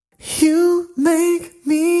make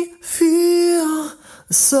me feel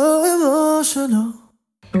so emotional.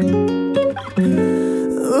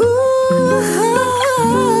 Ooh,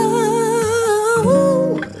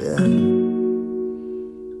 yeah.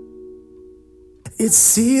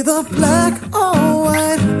 It's either black or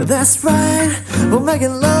white, that's right. We're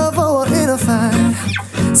making love or in a fight.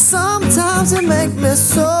 Sometimes it makes me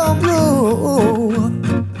so blue,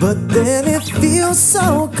 but then it feels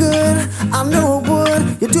so good. I know it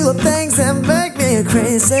would. You do the things that make me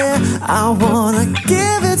crazy. I wanna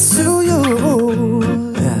give it to you.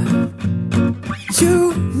 Yeah.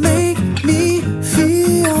 You make me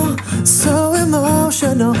feel so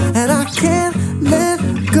emotional, and I can't let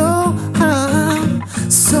go. I'm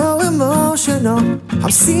so emotional.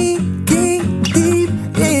 I'm sinking deep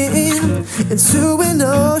into an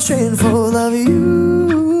ocean full of you.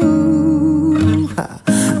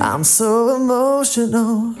 I'm so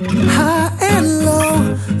emotional. High and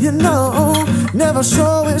low, you know, never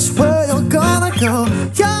sure which way you're gonna go.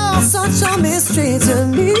 You're such a mystery to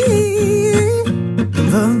me.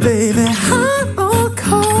 But baby, hot or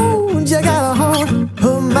cold, you got a hold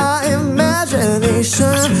of my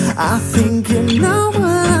imagination. I think you know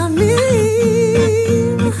what I mean.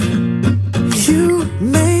 You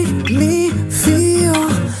make me feel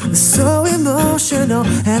so emotional,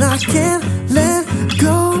 and I can't let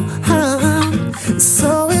go. I'm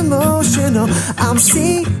so emotional. I'm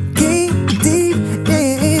sinking deep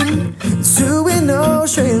into an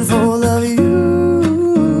ocean full of you.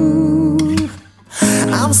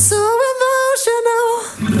 I'm so emotional.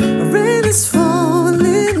 Rain is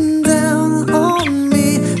falling down on me.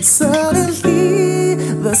 Suddenly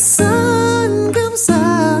the sun comes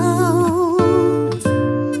out.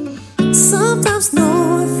 Sometimes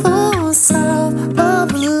north or south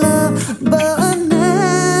of love, but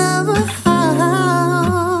never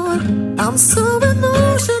out. I'm so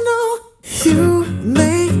emotional. You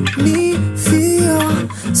make me feel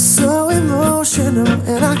so emotional,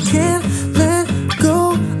 and I can't let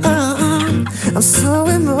go. I'm so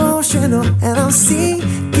emotional, and I'm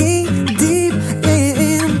sinking deep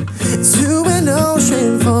into an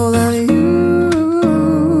ocean full of you.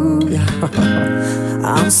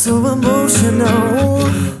 I'm so emotional.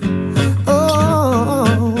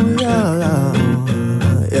 Oh, yeah,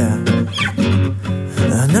 yeah.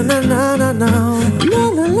 Na na na na na na la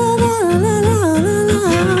la la la la la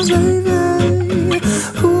la, baby.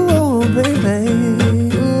 Ooh, baby.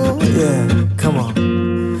 Ooh, yeah. Come on,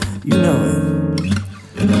 you know it.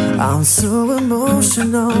 I'm so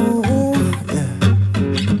emotional.